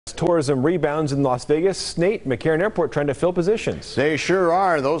Tourism rebounds in Las Vegas. Nate, McCarran Airport trying to fill positions. They sure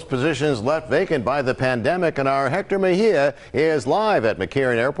are. Those positions left vacant by the pandemic, and our Hector Mejia is live at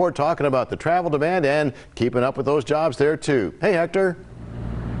McCarran Airport talking about the travel demand and keeping up with those jobs there too. Hey, Hector.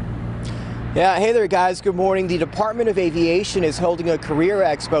 Yeah, hey there guys, good morning. The Department of Aviation is holding a career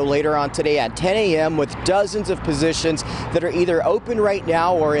expo later on today at 10 a.m. with dozens of positions that are either open right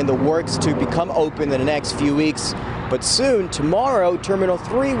now or in the works to become open in the next few weeks. But soon, tomorrow, Terminal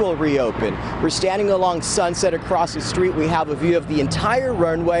 3 will reopen. We're standing along Sunset across the street. We have a view of the entire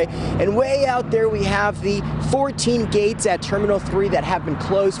runway, and way out there we have the 14 gates at Terminal 3 that have been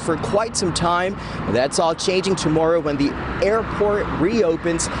closed for quite some time. And that's all changing tomorrow when the airport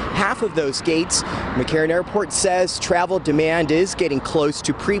reopens half of those gates. McCarran Airport says travel demand is getting close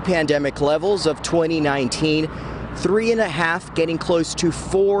to pre-pandemic levels of 2019. 3.5, getting close to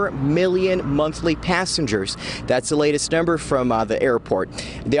 4 million monthly passengers. That's the latest number from the airport.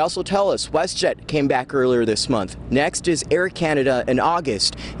 They also tell us WestJet came back earlier this month. Next is Air Canada in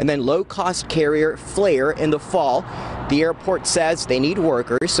August, and then low-cost carrier Flair in the fall. The airport says they need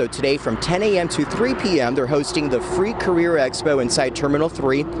workers, so today from 10 a.m. to 3 p.m. they're hosting the free Career Expo inside Terminal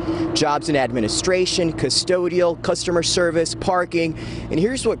 3. Jobs in administration, custodial, customer service, parking. And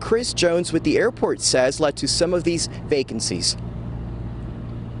here's what Chris Jones with the airport says led to some of these vacancies.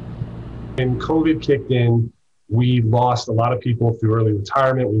 When COVID kicked in, we lost a lot of people through early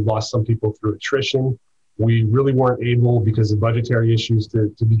retirement. We lost some people through attrition. We really weren't able, because of budgetary issues,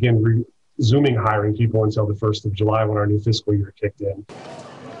 to begin resuming hiring people until the 1st of July when our new fiscal year kicked in.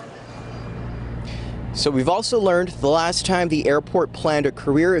 So we've also learned the last time the airport planned a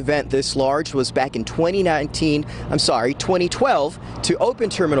career event this large was back in 2012 to open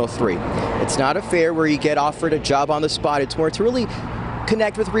Terminal 3. It's not a fair where you get offered a job on the spot. It's more to really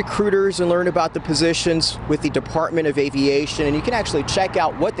connect with recruiters and learn about the positions with the Department of Aviation. And you can actually check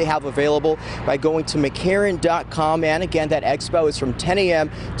out what they have available by going to McCarran.com. And again, that expo is from 10 a.m.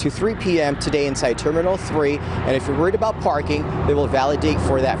 to 3 p.m. today inside Terminal 3. And if you're worried about parking, they will validate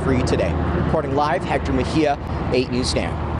for that for you today. Reporting live, Hector Mejia, 8 News Now.